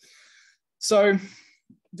wrong. So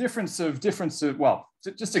difference of, well,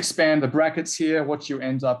 just expand the brackets here. What you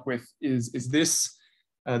end up with is this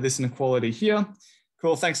inequality here.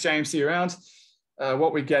 Cool, thanks James, see you around.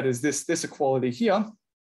 What we get is this equality here.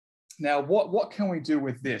 Now, what can we do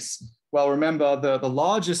with this? Well, remember the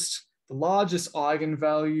largest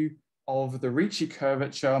eigenvalue of the Ricci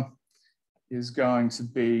curvature is going to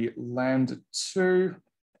be lambda 2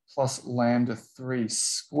 plus lambda 3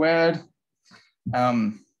 squared.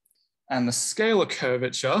 And the scalar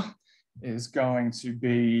curvature is going to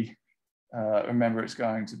be, remember it's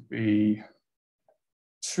going to be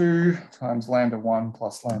 2 times lambda 1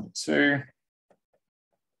 plus lambda 2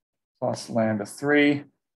 plus lambda 3.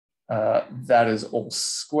 That is all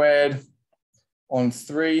squared on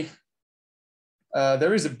 3.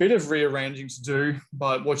 There is a bit of rearranging to do,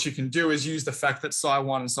 but what you can do is use the fact that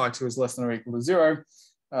psi1 and psi2 is less than or equal to 0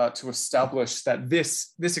 to establish that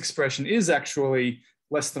this expression is actually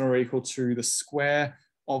less than or equal to the square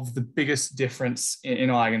of the biggest difference in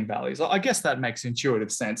eigenvalues. I guess that makes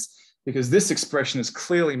intuitive sense because this expression is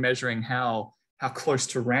clearly measuring how close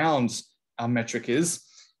to round our metric is,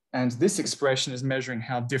 and this expression is measuring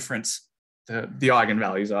how different the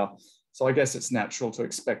eigenvalues are. So I guess it's natural to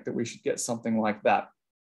expect that we should get something like that.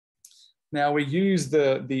 Now we use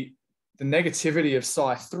the negativity of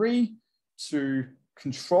psi3 to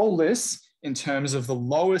control this in terms of the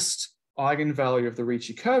lowest eigenvalue of the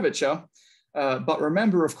Ricci curvature. But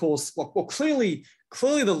remember, of course, clearly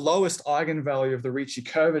the lowest eigenvalue of the Ricci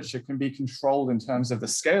curvature can be controlled in terms of the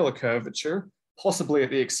scalar curvature, possibly at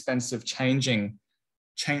the expense of changing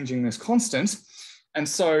this constant. And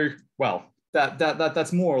so, well,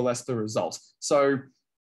 that's more or less the result. So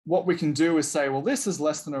what we can do is say, well, this is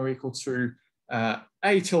less than or equal to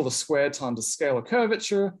a tilde squared times the scalar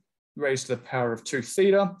curvature raised to the power of 2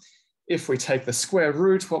 theta. If we take the square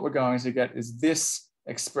root, what we're going to get is this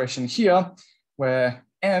expression here, where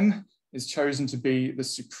m is chosen to be the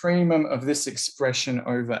supremum of this expression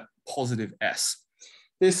over positive s.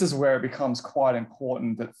 This is where it becomes quite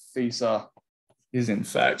important that theta is in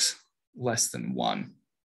fact less than 1.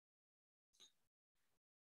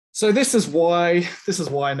 So this is why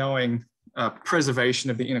knowing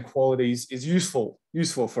preservation of the inequalities is useful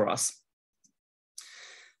for us.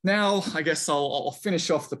 Now, I guess I'll finish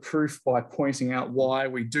off the proof by pointing out why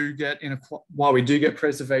we do get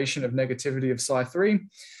preservation of negativity of psi3.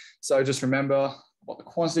 So just remember what the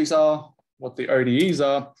quantities are, what the ODEs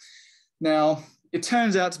are. Now, it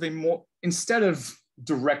turns out to be more, instead of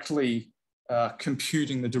directly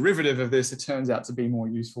computing the derivative of this, it turns out to be more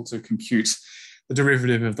useful to compute the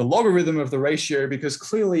derivative of the logarithm of the ratio, because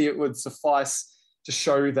clearly it would suffice to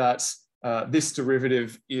show that this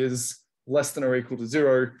derivative is less than or equal to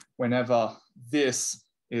 0 whenever this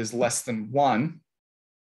is less than 1,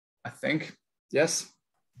 I think, yes.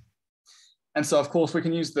 And so of course we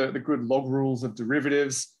can use the good log rules of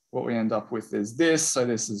derivatives. What we end up with is this. So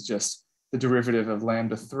this is just the derivative of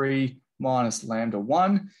lambda 3 minus lambda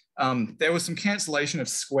 1. There was some cancellation of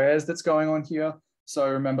squares that's going on here. So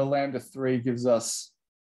remember, lambda 3 gives us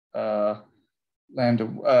so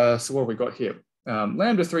what have we got here?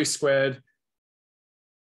 Lambda 3 squared.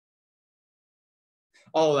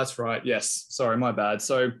 Oh, that's right. Yes. Sorry, my bad.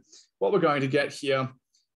 So what we're going to get here,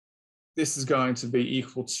 this is going to be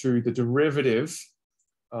equal to the derivative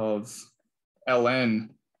of ln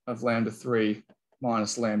of lambda 3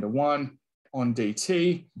 minus lambda 1 on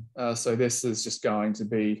dt. So this is just going to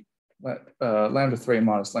be lambda 3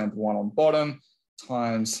 minus lambda 1 on bottom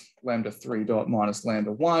times lambda 3 dot minus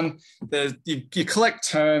lambda 1. You collect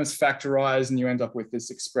terms, factorize, and you end up with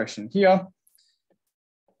this expression here.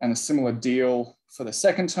 And a similar deal for the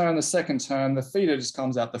second term. The second term, the theta just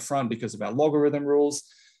comes out the front because of our logarithm rules.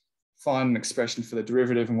 Find an expression for the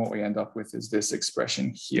derivative, and what we end up with is this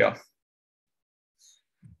expression here.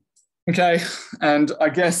 Okay, and I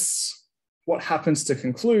guess what happens to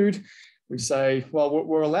conclude, we say, well,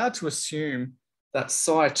 we're allowed to assume that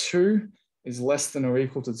psi 2 is less than or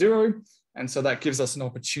equal to 0. And so that gives us an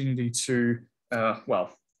opportunity to,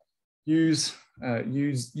 use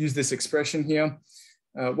this expression here.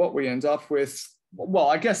 What we end up with, well,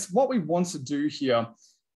 I guess what we want to do here,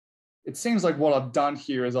 it seems like what I've done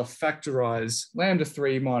here is I've factorized lambda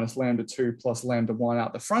 3 minus lambda 2 plus lambda 1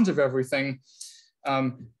 out the front of everything.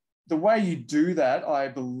 The way you do that, I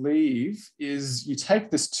believe, is you take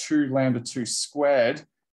this 2 lambda 2 squared.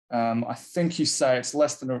 I think you say it's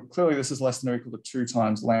less than, or clearly this is less than or equal to 2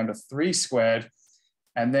 times lambda 3 squared,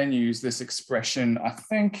 and then you use this expression, I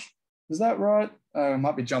think, is that right? I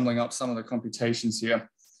might be jumbling up some of the computations here.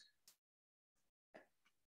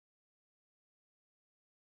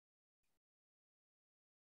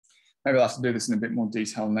 Maybe I'll have to do this in a bit more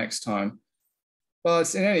detail next time.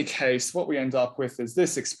 But in any case, what we end up with is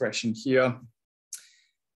this expression here.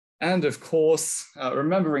 And of course,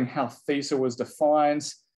 remembering how theta was defined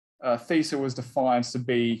to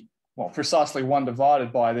be, well, precisely 1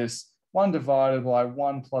 divided by this, 1 divided by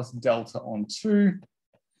 1 plus delta on 2.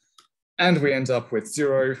 And we end up with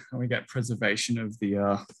 0, and we get preservation of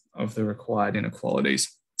the required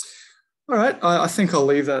inequalities. All right, I think I'll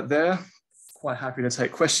leave that there. Quite happy to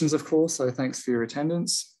take questions, of course, so thanks for your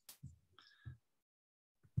attendance.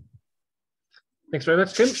 Thanks very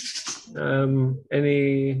much, Tim.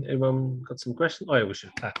 Anyone got some questions? Oh, yeah, we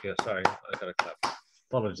should clap here. Sorry, I got to clap.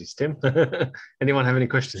 Apologies, Tim. Anyone have any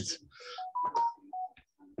questions?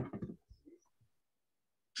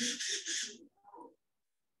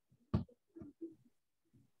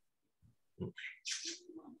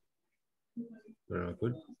 Very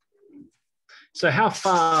good. So how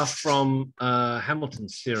far from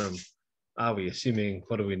Hamilton's theorem are we? Assuming,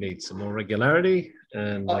 what do we need? Some more regularity?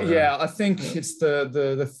 And yeah, I think it's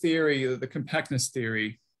the theory, the compactness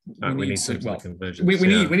theory. We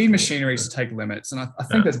need machinery to take limits, and I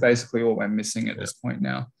think that's basically all we're missing at this point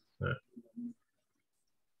now.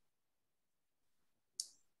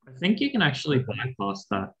 I think you can actually bypass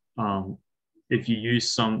that if you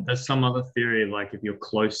use there's some other theory, like if you're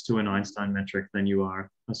close to an Einstein metric, then you are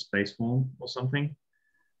a space form or something.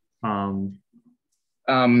 If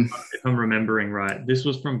I'm remembering right, this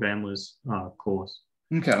was from Bandler's course.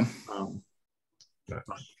 Okay.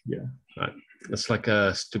 Yeah. Right. It's like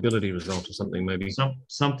a stability result or something, maybe.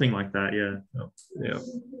 Something like that, yeah. Yeah.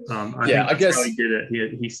 I guess how he did it.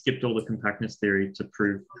 He skipped all the compactness theory to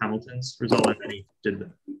prove Hamilton's result, and then he did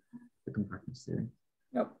the compactness theory.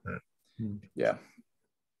 Yep. Yeah.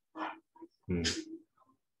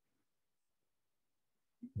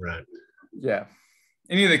 Right. Yeah.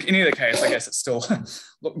 In either case, I guess it's still,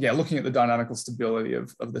 looking at the dynamical stability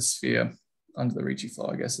of the sphere under the Ricci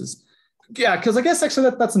flow, I guess is, because I guess actually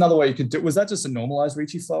that's another way you could do it. Was that just a normalized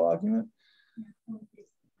Ricci flow argument?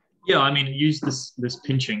 Yeah, I mean, use this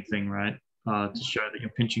pinching thing, right, to show that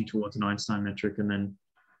you're pinching towards an Einstein metric, and then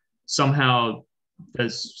somehow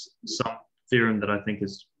there's some theorem that I think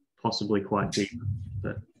is possibly quite deep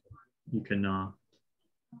that you can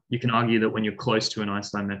argue that when you're close to an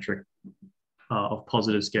Einstein metric of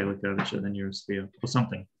positive scalar curvature, then you're a sphere or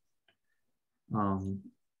something.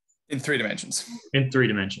 In 3 dimensions. In 3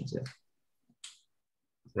 dimensions, yeah.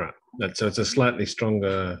 Right. So it's a slightly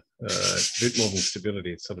stronger, bit more than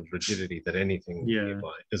stability. It's sort of rigidity that anything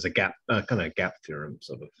nearby. There's a gap, kind of gap theorem,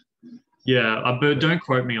 sort of. Yeah, but don't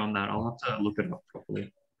quote me on that. I'll have to look it up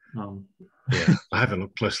properly. Yeah, I haven't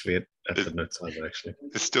looked closely at the notes either, actually.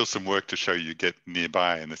 There's still some work to show you get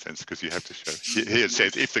nearby, in a sense, because you have to show. Here it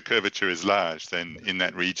says if the curvature is large, then in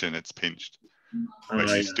that region it's pinched. But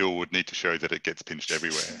you still would need to show that it gets pinched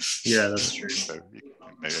everywhere. Yeah, that's true. So you can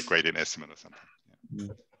make a gradient estimate or something.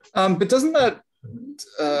 But doesn't that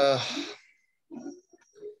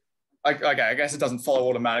Okay, I guess it doesn't follow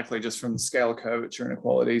automatically just from the scalar curvature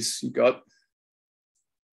inequalities you got.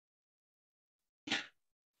 I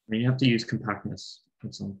mean, you have to use compactness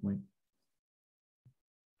at some point.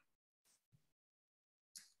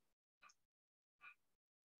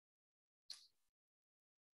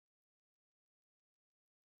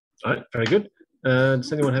 All right, very good.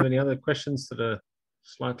 Does anyone have any other questions that are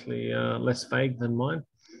slightly less vague than mine?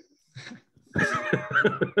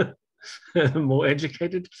 More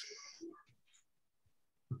educated?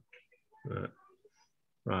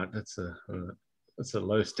 Right, that's a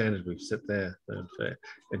low standard we've set there for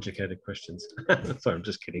educated questions. Sorry, I'm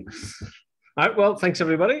just kidding. All right, well, thanks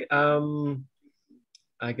everybody.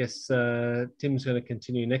 I guess Tim's going to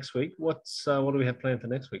continue next week. What do we have planned for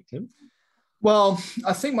next week, Tim? Well,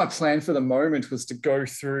 I think my plan for the moment was to go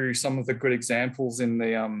through some of the good examples in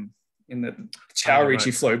the Chow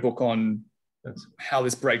Ricci Flow book on how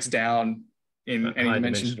this breaks down in any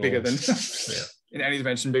dimension bigger than in any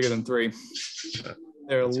dimension bigger than 3.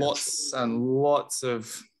 There are lots and lots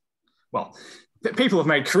of, well, people have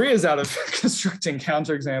made careers out of constructing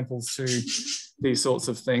counterexamples to these sorts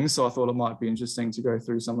of things. So I thought it might be interesting to go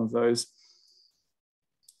through some of those.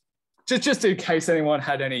 Just in case anyone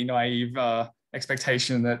had any naive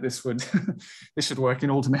expectation that this would this should work in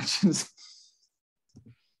all dimensions.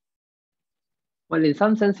 Well, in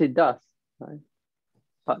some sense it does, right?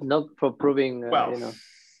 But not for proving, well, you know,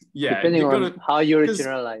 yeah, depending on how you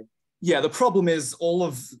generalize. Yeah, the problem is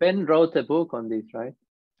Ben wrote a book on this, right?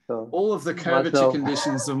 So all of the curvature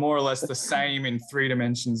conditions are more or less the same in 3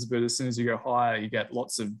 dimensions, but as soon as you go higher, you get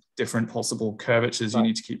lots of different possible curvatures you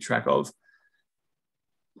need to keep track of.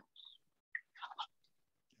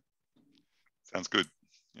 Sounds good.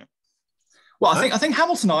 Yeah. Well, I think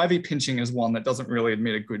Hamilton-Ivy pinching is one that doesn't really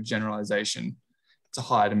admit a good generalization to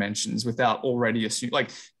higher dimensions without already assuming.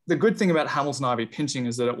 Like, the good thing about Hamilton-Ivy pinching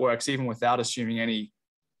is that it works even without assuming any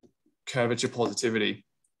curvature positivity.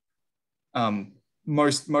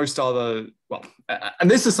 Most other, well, and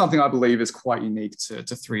this is something I believe is quite unique to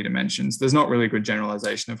 3 dimensions. There's not really a good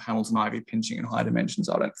generalization of Hamilton-Ivy pinching in high dimensions,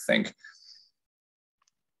 I don't think.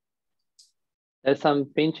 There's some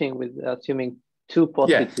pinching with assuming 2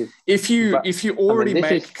 positive. Yeah. If you already this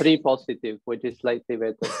make is 3 positive, which is slightly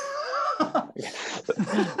better.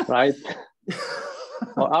 Right?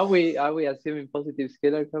 Or are we assuming positive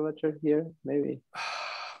scalar curvature here? Maybe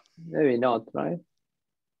not, right?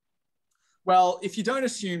 Well, if you don't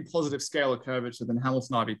assume positive scalar curvature, then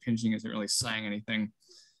Hamilton-Ivy pinching isn't really saying anything.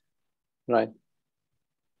 Right.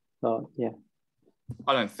 So yeah.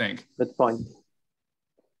 I don't think. Good point.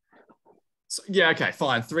 So, yeah, okay,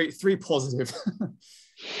 fine. Three positive.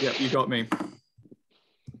 Yep, you got me.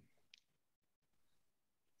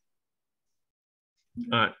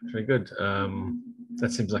 All right, very good.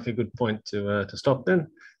 That seems like a good point to stop then.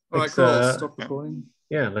 All right, cool. Stop recording.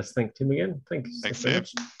 Yeah, let's thank Tim again. Thanks. Thanks, very much.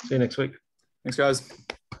 See you next week. Thanks, guys.